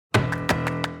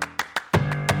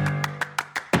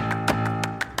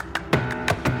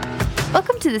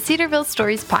Welcome to the Cedarville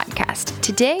Stories podcast.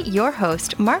 Today, your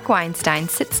host, Mark Weinstein,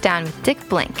 sits down with Dick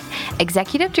Blink,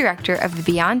 Executive Director of the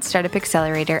Beyond Startup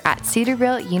Accelerator at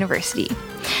Cedarville University.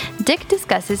 Dick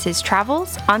discusses his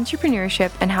travels,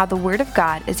 entrepreneurship, and how the Word of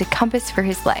God is a compass for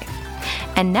his life.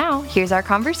 And now, here's our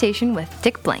conversation with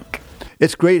Dick Blink.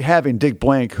 It's great having Dick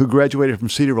Blink, who graduated from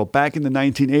Cedarville back in the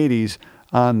 1980s,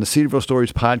 on the Cedarville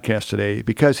Stories podcast today,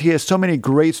 because he has so many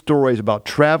great stories about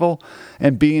travel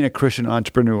and being a Christian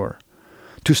entrepreneur.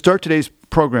 To start today's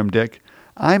program, Dick,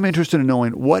 I'm interested in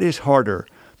knowing what is harder,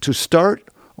 to start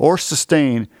or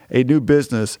sustain a new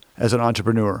business as an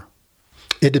entrepreneur.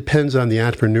 It depends on the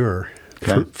entrepreneur.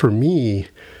 Okay. For me,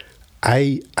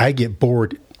 I get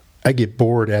bored. I get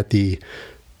bored at the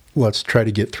let's try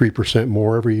to get 3%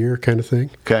 more every year kind of thing.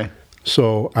 Okay.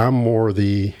 So I'm more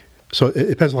so it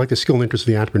depends on like the skill and interest of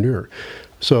the entrepreneur.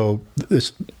 So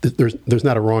there's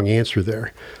not a wrong answer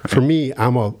there. Okay. For me,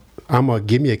 I'm a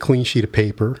give me a clean sheet of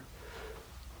paper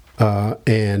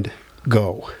and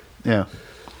go. Yeah.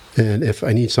 And if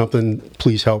I need something,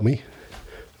 please help me,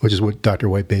 which is what Dr.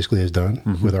 White basically has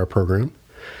done with our program.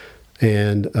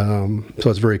 And so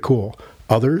it's very cool.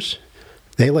 Others,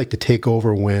 they like to take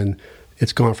over when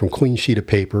it's gone from clean sheet of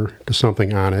paper to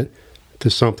something on it to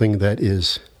something that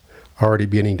is already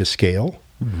beginning to scale.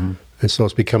 Mm-hmm. And so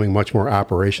it's becoming much more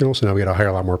operational. So now we got to hire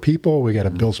a lot more people. We got to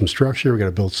build some structure. We got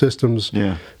to build systems,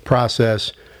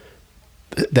 process.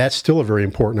 That's still a very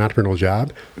important entrepreneurial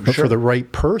job. But for the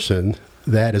right person,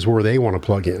 that is where they want to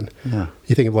plug in. Yeah.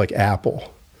 You think of like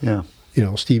Apple. Yeah. You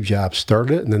know, Steve Jobs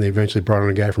started it, and then they eventually brought in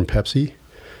a guy from Pepsi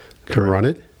to run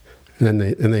it. And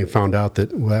then they found out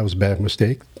that, well, that was a bad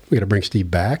mistake. We got to bring Steve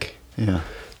back. Yeah.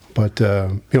 But,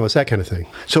 it's that kind of thing.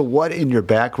 So what in your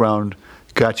background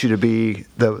got you to be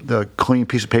the clean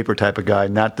piece of paper type of guy,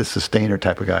 not the sustainer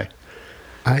type of guy?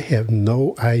 I have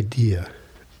no idea.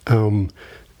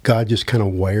 God just kind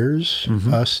of wires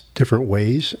us different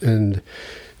ways. And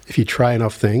if you try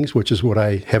enough things, which is what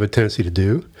I have a tendency to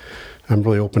do, I'm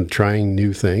really open to trying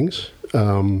new things.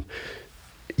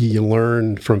 You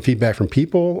learn from feedback from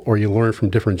people, or you learn from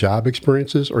different job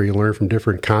experiences, or you learn from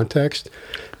different contexts.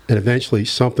 And eventually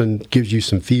something gives you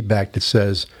some feedback that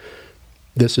says,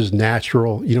 this is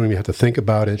natural. You don't even have to think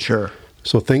about it. Sure.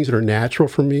 So things that are natural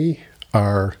for me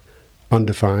are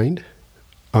undefined,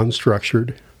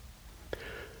 unstructured,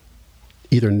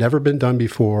 either never been done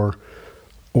before,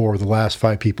 or the last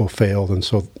 5 people failed, and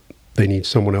so they need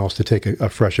someone else to take a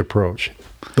fresh approach.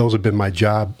 Those have been my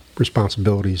job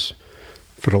responsibilities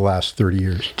for the last 30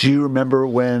 years. Do you remember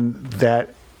when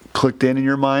that clicked in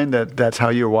your mind, that's how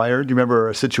you're wired? Do you remember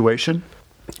a situation?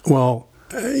 Well,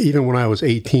 even when I was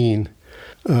 18,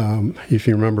 if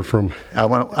you remember from... I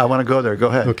want to go there. Go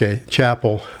ahead. Okay,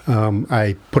 Chapel,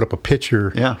 I put up a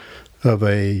picture of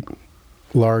a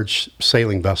large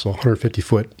sailing vessel,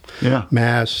 150-foot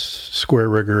mast, square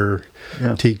rigger,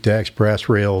 teak decks, brass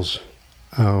rails.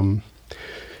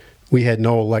 We had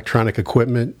no electronic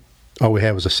equipment. All we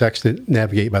had was a sextant,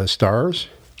 navigate by the stars.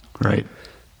 Right.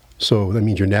 So that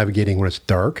means you're navigating when it's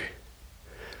dark.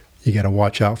 You got to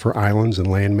watch out for islands and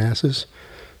land masses.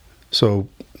 So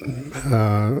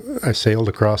I sailed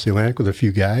across the Atlantic with a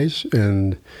few guys,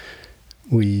 and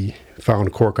we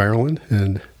found Cork, Ireland.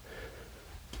 And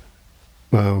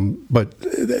but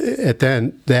at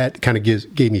then that kind of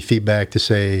gave me feedback to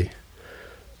say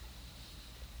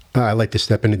I like to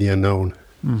step into the unknown,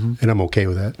 and I'm okay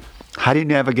with that. How do you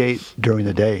navigate during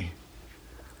the day?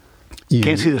 You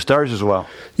can't see the stars as well.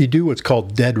 You do what's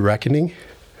called dead reckoning.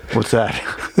 What's that?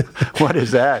 What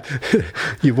is that?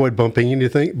 You avoid bumping into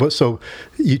things. But so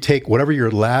you take whatever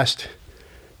your last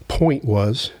point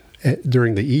was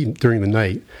during the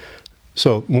night.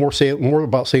 So more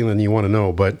about sailing than you want to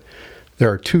know. But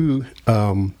there are 2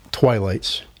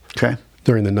 twilights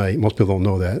during the night. Most people don't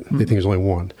know that. They think there's only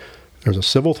one. There's a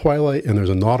civil twilight and there's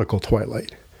a nautical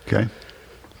twilight. Okay.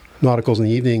 Nautical's in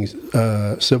the evenings,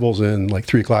 civil's in like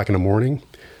 3 o'clock in the morning.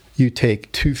 You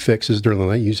take 2 fixes during the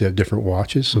night. You usually have different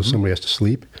watches, so somebody has to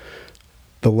sleep.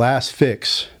 The last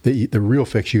fix, the real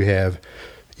fix you have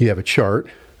a chart,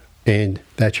 and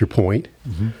that's your point.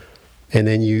 And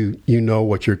then you know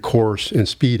what your course and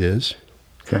speed is.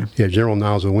 Okay. You have general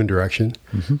knowledge of wind direction,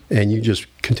 and you just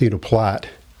continue to plot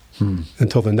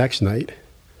until the next night.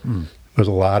 There's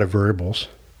a lot of variables.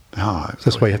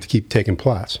 That's why you have to keep taking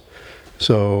plots.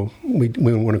 So we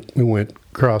went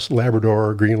across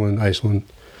Labrador, Greenland, Iceland.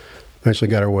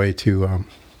 Eventually got our way to,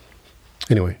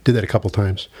 did that a couple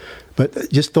times.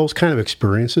 But just those kind of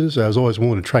experiences, I was always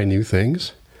willing to try new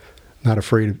things. Not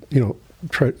afraid of,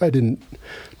 I didn't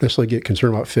necessarily get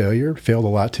concerned about failure. Failed a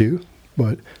lot too.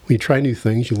 But when you try new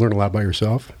things, you learn a lot about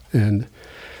yourself. And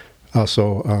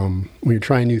Also, when you're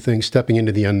trying new things, stepping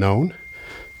into the unknown,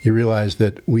 you realize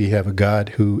that we have a God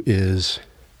who is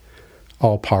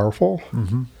all powerful,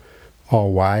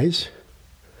 all wise,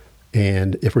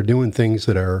 and if we're doing things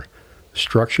that are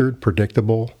structured,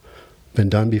 predictable, been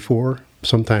done before,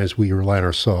 sometimes we rely on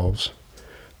ourselves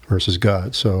versus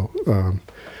God. So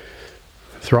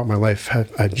throughout my life,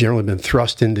 I've generally been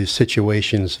thrust into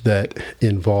situations that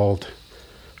involved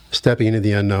stepping into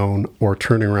the unknown or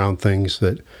turning around things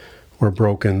that were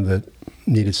broken that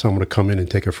needed someone to come in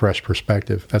and take a fresh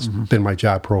perspective. That's been my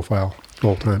job profile the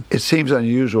whole time. It seems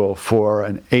unusual for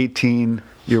an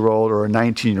 18-year-old or a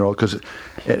 19-year-old, because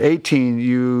at 18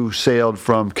 you sailed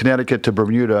from Connecticut to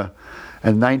Bermuda,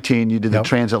 and 19 you did the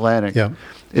transatlantic. Yep.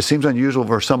 It seems unusual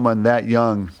for someone that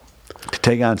young to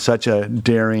take on such a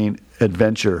daring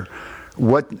adventure.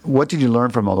 What did you learn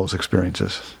from all those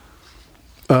experiences?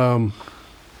 I'm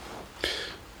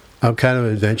kind of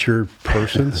an adventure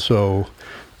person, so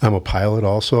I'm a pilot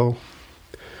also.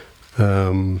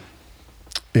 So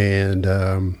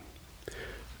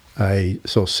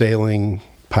sailing,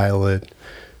 pilot,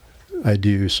 I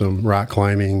do some rock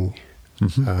climbing. I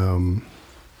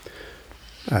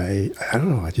don't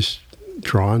know, I just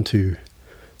drawn to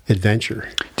adventure.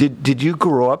 Did you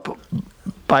grow up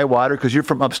by water? Because you're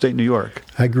from upstate New York.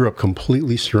 I grew up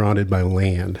completely surrounded by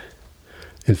land.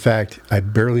 In fact, I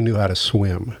barely knew how to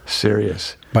swim.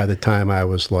 Serious. By the time I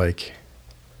was like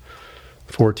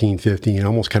 14, 15,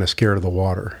 almost kind of scared of the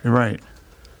water. Right.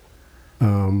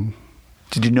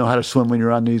 Did you know how to swim when you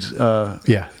were on these?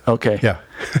 Yeah. Okay. Yeah.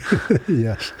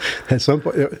 Yes. At some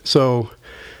point. So,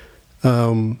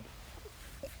 I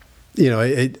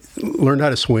learned how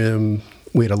to swim.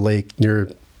 We had a lake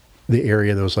near the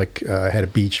area that was had a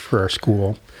beach for our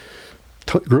school.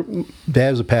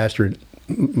 Dad was a pastor.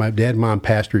 My dad and mom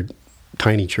pastored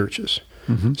tiny churches.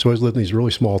 So I was living in these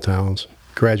really small towns,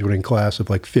 graduating class of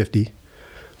 50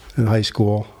 in high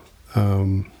school.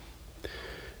 No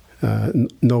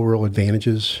real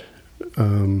advantages.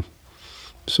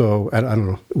 So I don't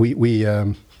know. We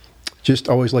just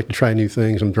always like to try new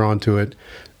things. I'm drawn to it.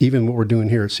 Even what we're doing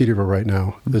here at Cedarville right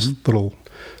now, this little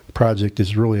project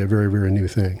is really a very, very new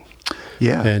thing.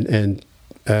 Yeah. And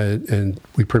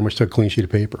we pretty much took a clean sheet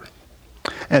of paper.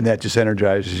 And that just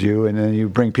energizes you, and then you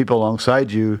bring people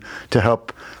alongside you to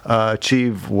help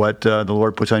achieve what the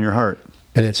Lord puts on your heart.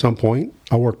 And at some point,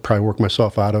 I'll probably work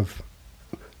myself out of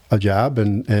a job,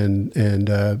 and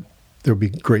there'll be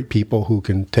great people who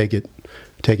can take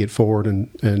it forward and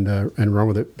run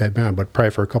with it. But probably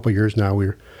for a couple of years now,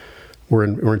 we're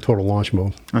in total launch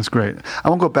mode. That's great. I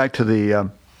want to go back to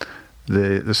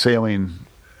the sailing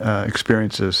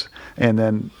experiences, and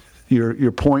then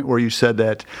your point where you said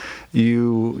that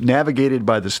you navigated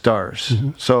by the stars.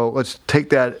 So let's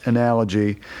take that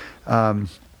analogy.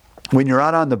 When you're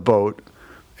out on the boat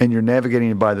and you're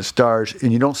navigating by the stars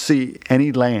and you don't see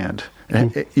any land,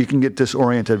 you can get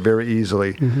disoriented very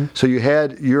easily. So you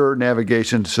had your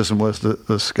navigation system was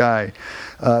the sky.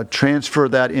 Transfer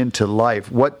that into life.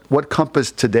 What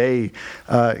compass today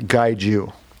guides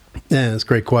you? Yeah, that's a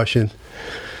great question.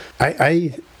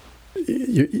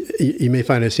 You may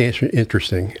find this answer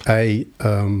interesting.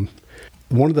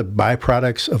 One of the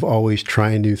byproducts of always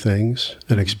trying new things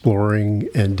and exploring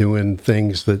and doing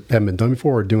things that haven't been done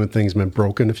before, or doing things that have been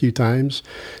broken a few times,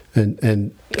 and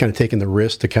kind of taking the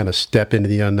risk to kind of step into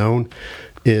the unknown,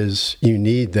 is you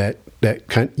need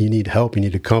you need help, you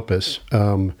need a compass.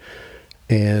 I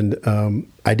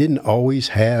didn't always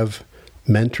have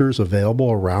mentors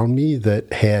available around me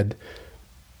that had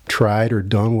tried or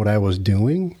done what I was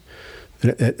doing.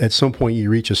 At some point,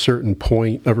 you reach a certain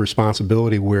point of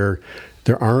responsibility where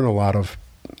there aren't a lot of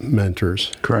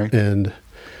mentors, correct, and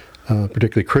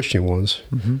particularly Christian ones.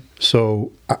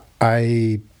 So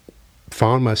I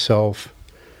found myself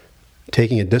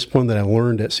taking a discipline that I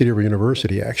learned at Cedarville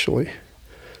University. Actually, I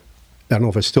don't know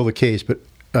if it's still the case, but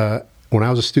when I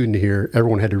was a student here,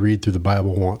 everyone had to read through the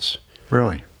Bible once.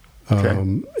 Really? Okay.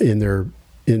 When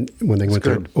they went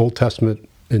to Old Testament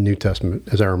and New Testament,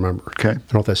 as I remember. Okay. I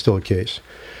don't know if that's still the case.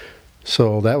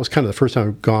 So that was kind of the first time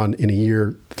I've gone in a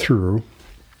year through.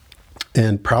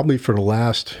 And probably for the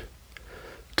last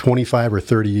 25 or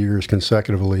 30 years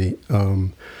consecutively,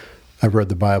 I've read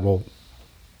the Bible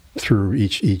through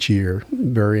each year,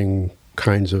 varying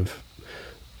kinds of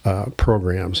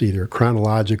programs, either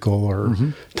chronological or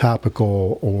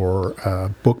topical or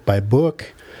book by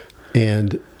book.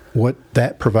 And what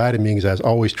that provided me is I was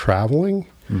always traveling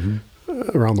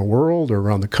around the world or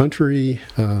around the country,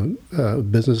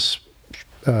 business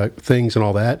things and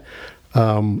all that.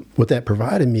 What that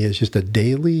provided me is just a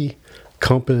daily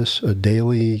compass, a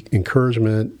daily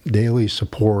encouragement, daily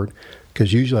support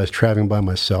because usually I was traveling by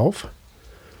myself,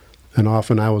 and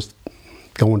often I was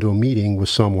going to a meeting with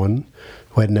someone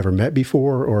who I'd never met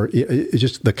before, or it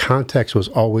just the context was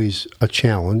always a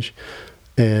challenge,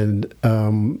 and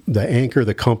the anchor,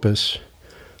 the compass,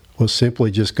 was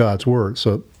simply just God's Word.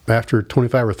 So after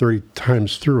 25 or 30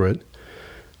 times through it,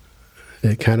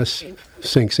 it kind of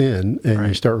sinks in, and Right.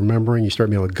 you start remembering, you start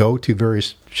being able to go to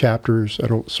various chapters. I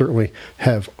don't certainly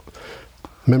have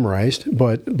memorized,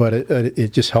 but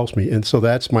it just helps me. And so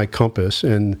that's my compass.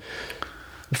 And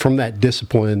from that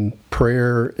discipline,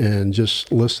 prayer, and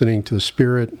just listening to the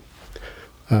Spirit,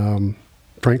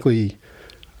 frankly,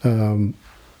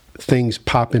 things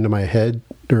pop into my head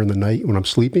during the night when I'm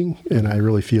sleeping, and I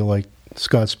really feel like it's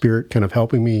God's Spirit kind of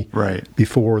helping me Right.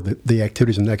 before the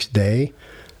activities the next day.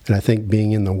 And I think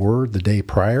being in the Word the day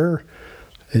prior,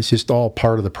 it's just all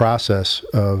part of the process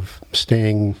of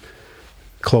staying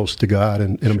close to God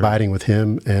and Sure. abiding with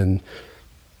Him and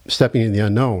stepping into the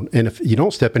unknown. And if you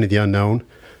don't step into the unknown,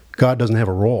 God doesn't have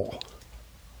a role.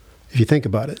 If you think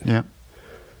about it, Yeah.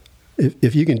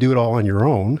 if you can do it all on your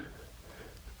own,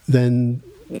 then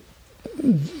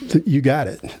you got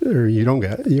it, or you don't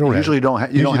got it. You don't Usually have it. don't ha-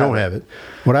 you Usually don't don't have have it.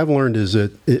 What I've learned is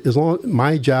that as long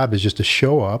my job is just to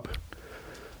show up,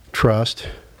 trust,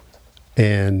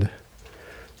 and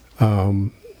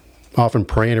often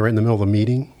praying right in the middle of a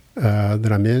meeting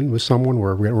that I'm in with someone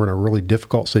where we're in a really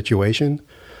difficult situation,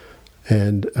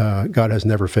 and God has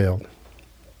never failed.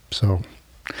 So,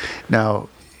 Now,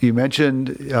 you mentioned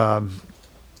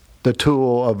the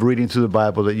tool of reading through the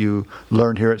Bible that you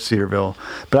learned here at Cedarville,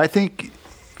 but I think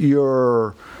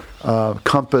your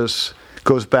compass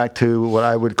goes back to what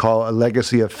I would call a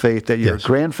legacy of faith that your Yes.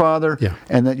 grandfather Yeah.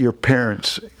 and that your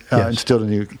parents Yes. instilled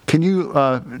in you. Can you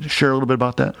share a little bit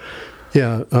about that?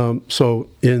 yeah. So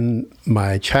in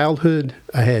my childhood,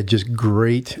 I had just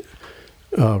great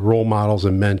role models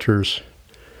and mentors.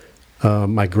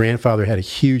 My grandfather had a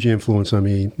huge influence on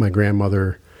me. My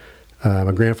grandfather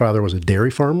was a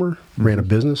dairy farmer, ran a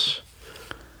business,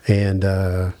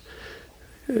 and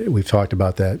we've talked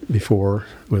about that before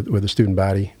with the student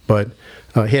body. But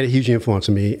he had a huge influence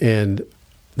on me, and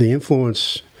the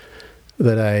influence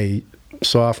that I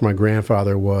saw from my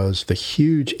grandfather was the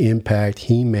huge impact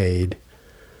he made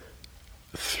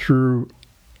through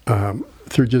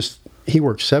just, he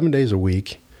worked 7 days a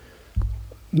week,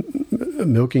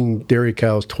 milking dairy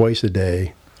cows twice a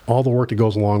day, all the work that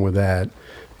goes along with that.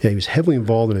 Yeah, he was heavily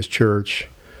involved in his church.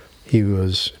 He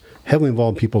was heavily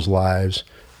involved in people's lives.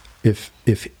 If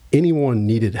anyone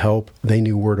needed help, they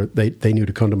knew they knew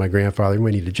to come to my grandfather.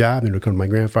 Anyone needed a job, they knew to come to my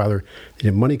grandfather. They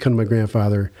needed money, come to my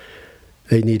grandfather.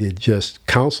 They needed just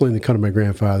counseling, they come to my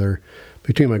grandfather.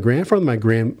 Between my grandfather and my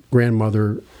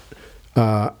grandmother,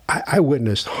 I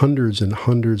witnessed hundreds and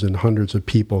hundreds and hundreds of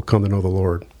people come to know the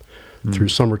Lord through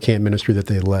summer camp ministry that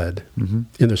they led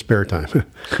in their spare time.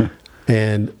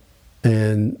 and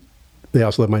they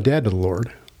also led my dad to the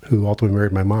Lord, who ultimately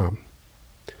married my mom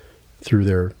through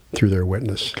their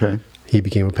witness. Okay. He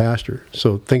became a pastor.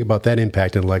 So think about that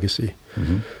impact and legacy.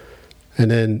 And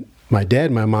then my dad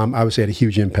and my mom obviously had a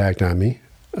huge impact on me,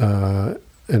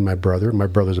 and my brother. My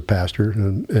brother's a pastor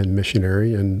and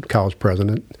missionary and college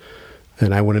president.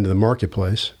 And I went into the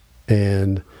marketplace,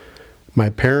 and my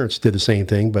parents did the same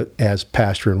thing, but as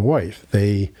pastor and wife.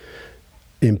 They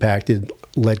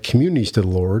led communities to the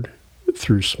Lord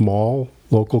through small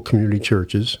local community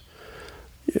churches,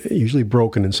 usually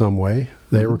broken in some way.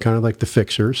 They were kind of like the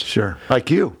fixers. Sure.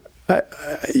 Like you.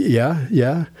 Yeah.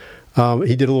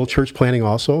 He did a little church planning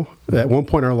also. At one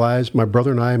point in our lives, my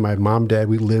brother and I, my mom, dad,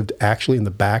 we lived actually in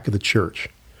the back of the church.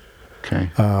 Okay.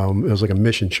 It was like a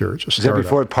mission church. Is that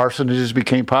before parsonages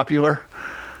became popular?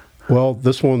 Well,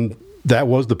 this one, that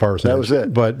was the parsonage. That was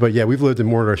it. But yeah, we've lived in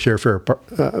more than our fair share of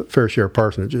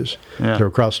parsonages. Yeah. They're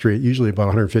across the street, usually about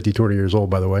 150, 200 years old,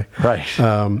 by the way. Right.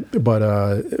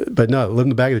 But no, lived in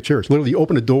the back of the church. Literally, you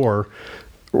open a door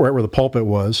right where the pulpit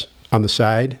was on the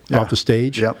side, off the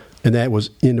stage, Yep. and that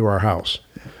was into our house.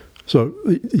 So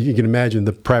you can imagine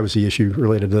the privacy issue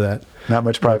related to that. Not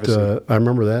much privacy. But, I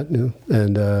remember that,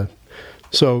 and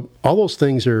so all those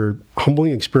things are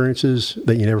humbling experiences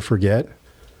that you never forget.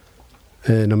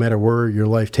 And no matter where your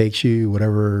life takes you,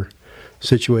 whatever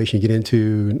situation you get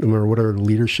into, no matter whatever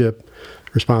leadership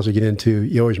response you get into,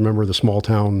 you always remember the small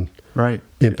town Right.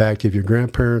 impact of your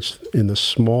grandparents. In the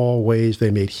small ways, they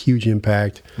made huge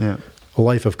impact. Yeah. A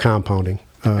life of compounding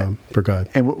for God.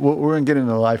 And we're going to get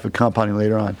into the life of compounding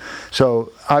later on.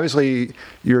 So obviously,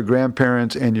 your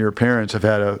grandparents and your parents have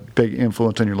had a big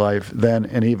influence on your life then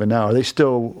and even now. Are they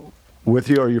still with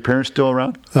you? Are your parents still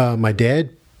around? My dad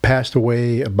passed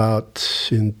away about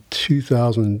in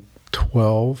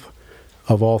 2012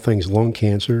 of all things, lung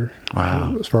cancer.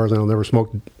 Wow. As far as I know, never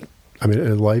smoked. I mean,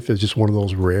 in life is just one of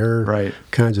those rare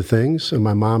kinds of things. And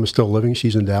my mom is still living.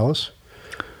 She's in Dallas.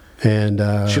 And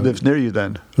she lives near you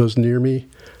then? Lives near me.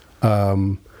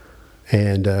 And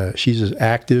she's as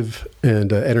active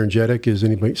and energetic as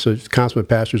anybody. So consummate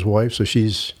pastor's wife. So she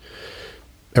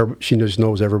just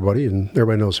knows everybody, and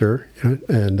everybody knows her.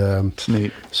 And it's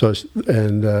neat. So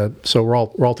we're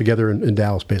all together in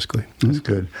Dallas, basically. That's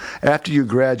good. After you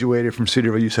graduated from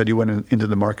Cedarville, you said you went into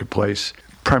the marketplace,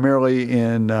 primarily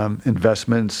in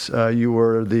investments. You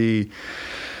were the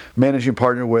managing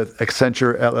partner with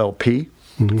Accenture LLP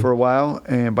for a while,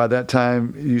 and by that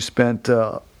time, you spent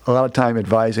a lot of time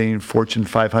advising Fortune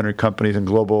 500 companies and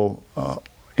global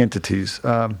entities.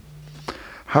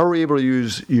 How were you able to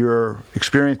use your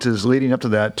experiences leading up to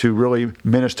that to really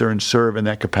minister and serve in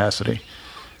that capacity?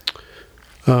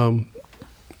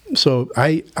 So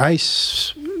I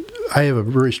have a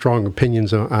very strong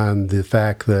opinions on the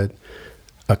fact that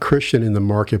a Christian in the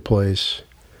marketplace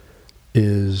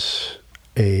is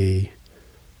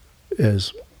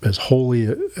as holy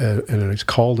and as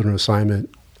called an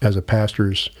assignment as a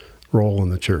pastor's role in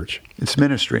the church. It's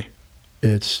ministry.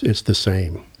 It's the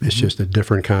same. It's just a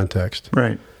different context.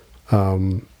 Right.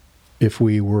 If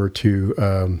we were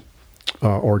to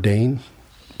ordain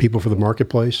people for the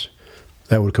marketplace,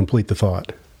 that would complete the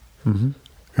thought.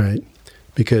 Right?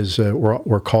 Because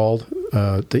we're called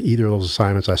to either of those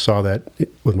assignments. I saw that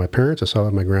with my parents. I saw that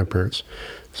with my grandparents.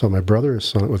 So my brother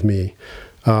saw it with me.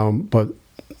 But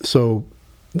so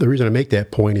the reason I make that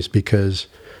point is because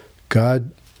God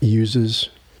uses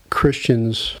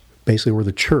Christians, basically we're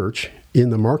the church, in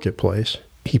the marketplace.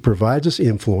 He provides us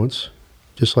influence,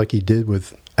 just like he did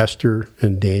with Esther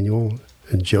and Daniel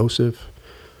and Joseph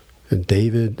and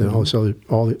David and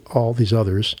all these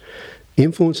others.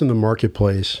 Influence in the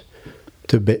marketplace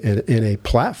to be in a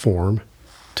platform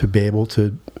to be able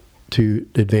to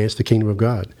advance the kingdom of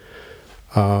God.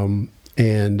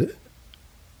 And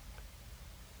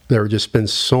there have just been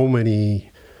so many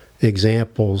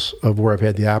examples of where I've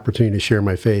had the opportunity to share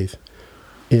my faith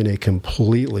in a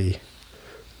completely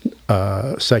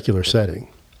secular setting.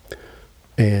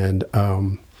 And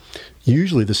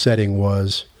usually the setting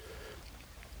was,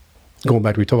 going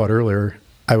back to what we talked about earlier,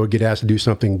 I would get asked to do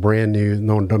something brand new,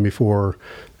 no one done before,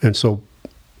 and so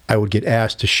I would get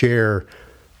asked to share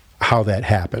how that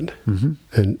happened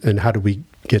and how did we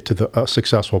get to the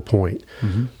successful point.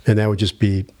 And that would just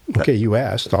be, okay, you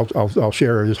asked, I'll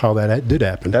share just how that did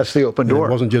happen. That's the open door.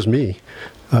 And it wasn't just me.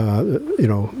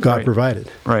 God provided.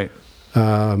 Right.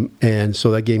 And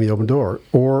so that gave me the open door.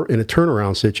 Or in a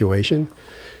turnaround situation,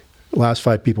 last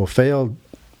 5 people failed,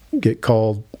 get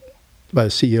called by the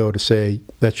CEO to say,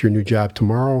 that's your new job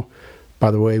tomorrow.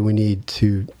 By the way, we need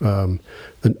to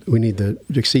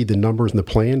exceed the numbers in the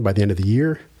plan by the end of the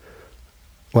year.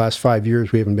 Last 5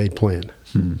 years, we haven't made plan.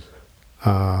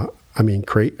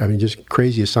 Just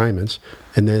crazy assignments.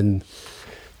 And then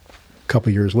a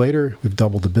couple years later, we've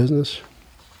doubled the business.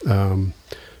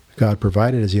 God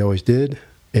provided, as he always did.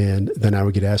 And then I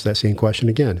would get asked that same question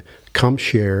again. Come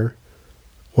share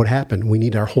what happened. We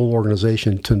need our whole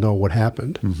organization to know what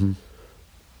happened.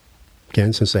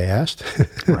 Again, since they asked,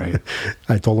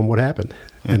 I told them what happened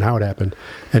and how it happened.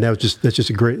 And that's just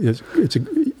a great,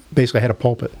 basically I had a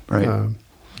pulpit. Right.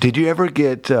 Did you ever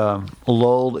get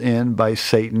lulled in by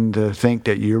Satan to think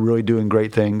that you're really doing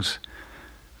great things?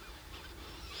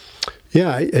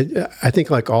 Yeah, I think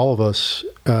like all of us,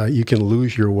 you can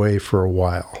lose your way for a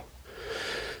while.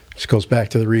 This goes back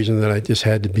to the reason that I just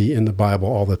had to be in the Bible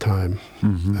all the time.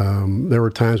 There were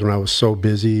times when I was so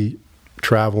busy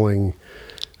traveling.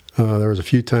 There was a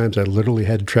few times I literally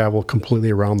had to travel completely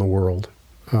around the world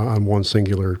on one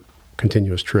singular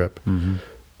continuous trip.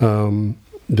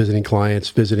 Visiting clients,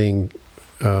 visiting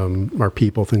our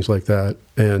people, things like that.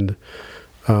 And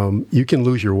you can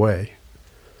lose your way.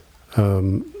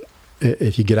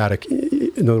 If you get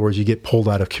in other words, you get pulled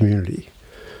out of community.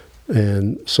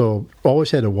 And so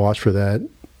always had to watch for that.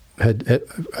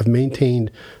 I've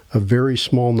maintained a very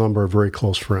small number of very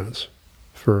close friends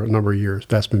for a number of years.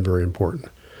 That's been very important.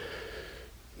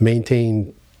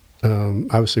 Maintain,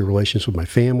 obviously, relations with my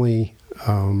family.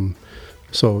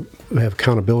 So I have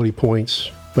accountability points,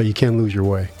 but you can lose your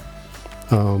way.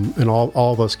 And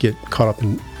all of us get caught up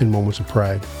in moments of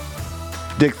pride.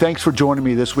 Dick, thanks for joining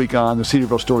me this week on the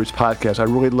Cedarville Stories podcast. I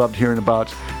really loved hearing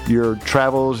about your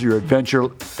travels, your adventure,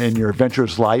 and your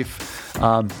adventurous life.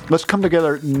 Let's come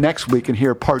together next week and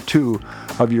hear part 2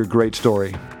 of your great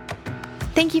story.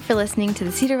 Thank you for listening to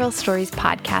the Cedarville Stories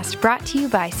podcast, brought to you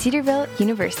by Cedarville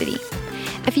University.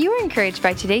 If you were encouraged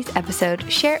by today's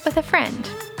episode, share it with a friend.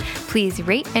 please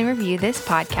rate and review this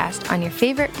podcast on your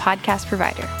favorite podcast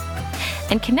provider.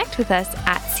 And connect with us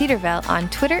at Cedarville on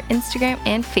Twitter, Instagram,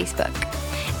 and Facebook.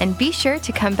 And be sure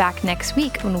to come back next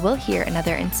week when we'll hear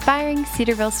another inspiring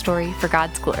Cedarville story for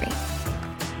God's glory.